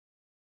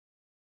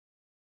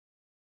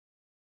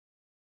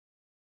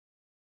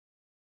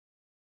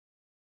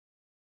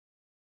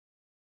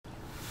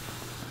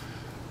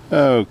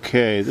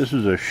Okay, this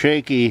is a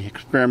shaky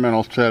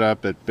experimental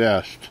setup at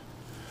best,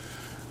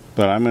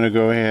 but I'm going to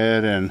go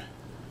ahead and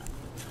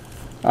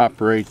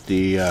operate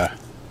the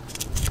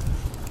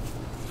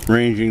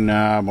ranging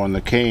knob on the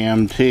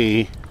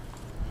KMT,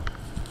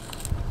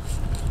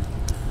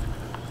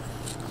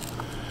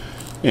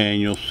 and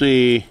you'll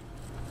see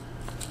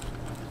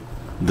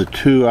the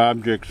two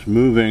objects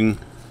moving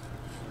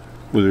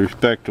with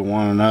respect to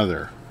one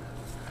another.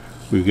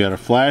 We've got a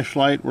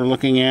flashlight we're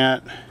looking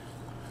at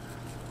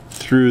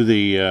through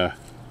the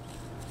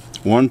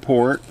one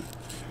port,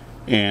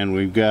 and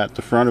we've got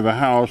the front of a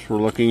house we're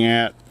looking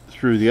at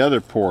through the other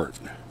port.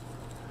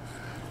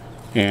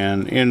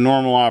 And in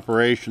normal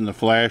operation, the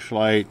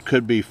flashlight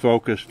could be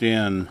focused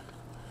in,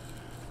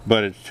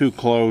 but it's too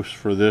close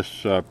for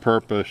this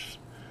purpose.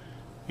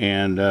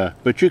 And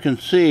but you can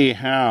see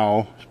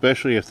how,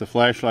 especially if the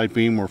flashlight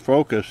beam were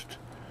focused,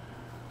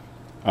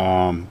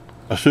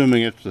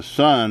 assuming it's the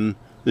sun,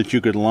 that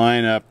you could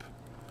line up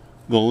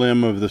the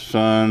limb of the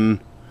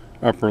sun,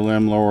 upper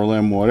limb, lower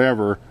limb,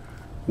 whatever,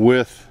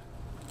 with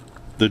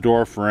the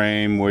door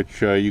frame, which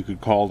you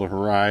could call the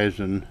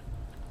horizon,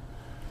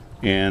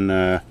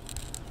 and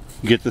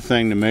get the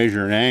thing to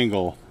measure an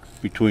angle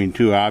between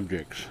two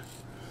objects.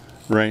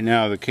 Right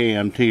now the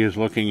KMT is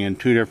looking in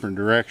two different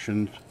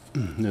directions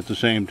at the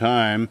same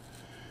time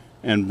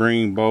and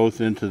bringing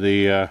both into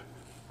the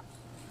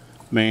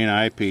main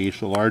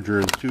eyepiece, the larger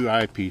of the two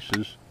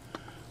eyepieces.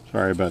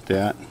 Sorry about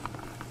that.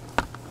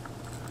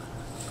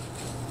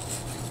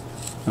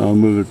 I'll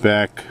move it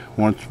back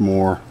once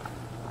more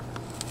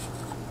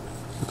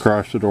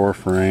across the door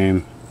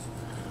frame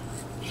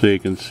so you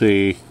can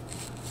see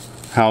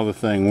how the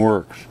thing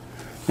works.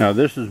 Now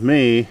this is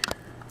me.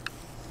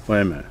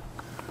 Wait a minute.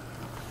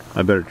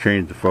 I better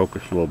change the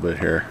focus a little bit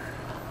here.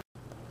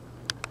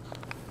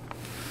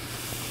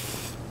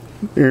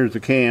 Here's the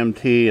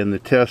KMT and the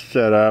test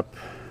setup.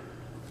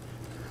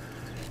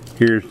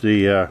 Here's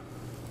the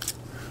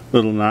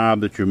little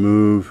knob that you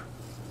move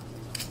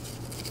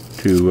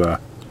to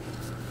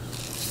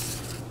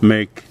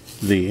make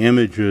the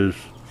images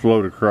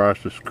float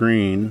across the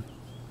screen.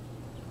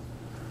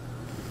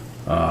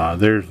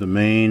 There's the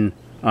main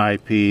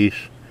eyepiece.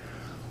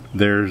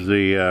 There's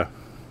the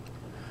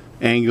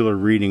angular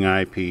reading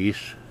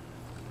eyepiece.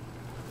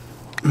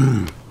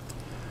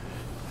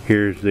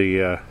 Here's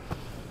the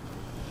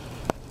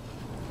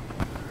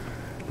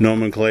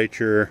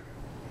nomenclature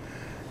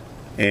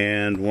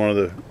and one of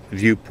the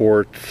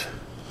viewports.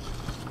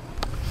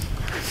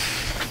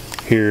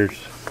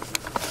 Here's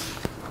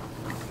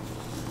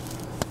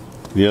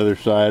the other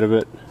side of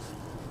it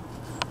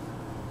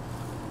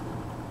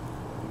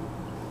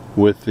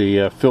with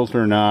the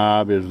filter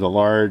knob is the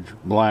large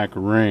black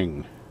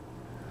ring.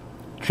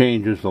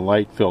 Changes the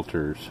light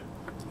filters.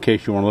 In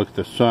case you want to look at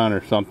the sun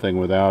or something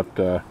without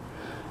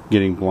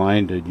getting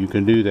blinded, you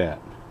can do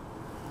that.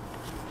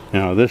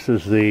 Now this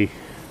is the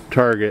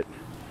target,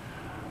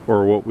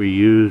 or what we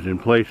used in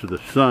place of the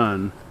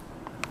sun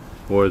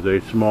was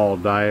a small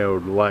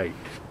diode light.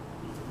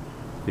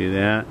 See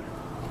that?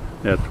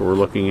 That's what we're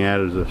looking at,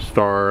 is the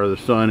star, the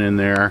sun in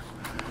there.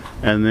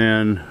 And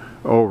then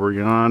over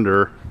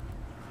yonder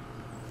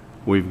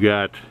we've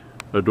got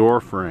a door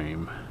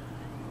frame.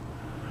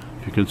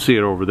 You can see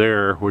it over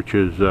there, which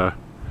is the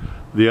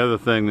other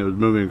thing that was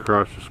moving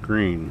across the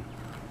screen.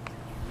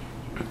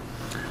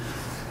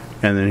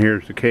 And then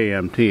here's the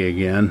KMT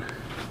again.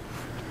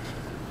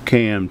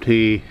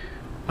 KTM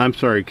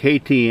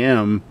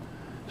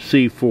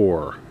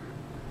C4,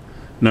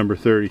 number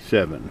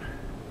 37.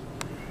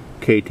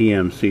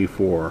 Ktm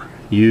C4,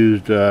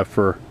 used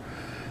for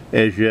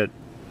as yet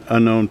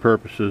unknown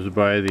purposes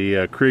by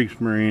the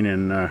Kriegsmarine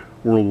in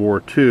World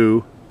War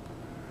II,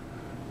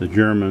 the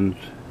Germans.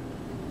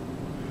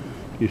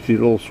 You see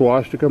the little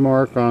swastika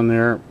mark on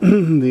there.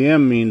 The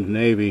M means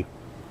Navy.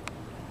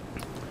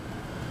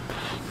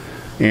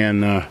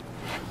 And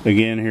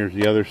again, here's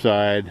the other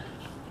side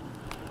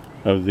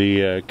of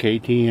the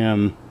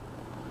KTM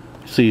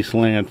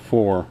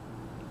C4.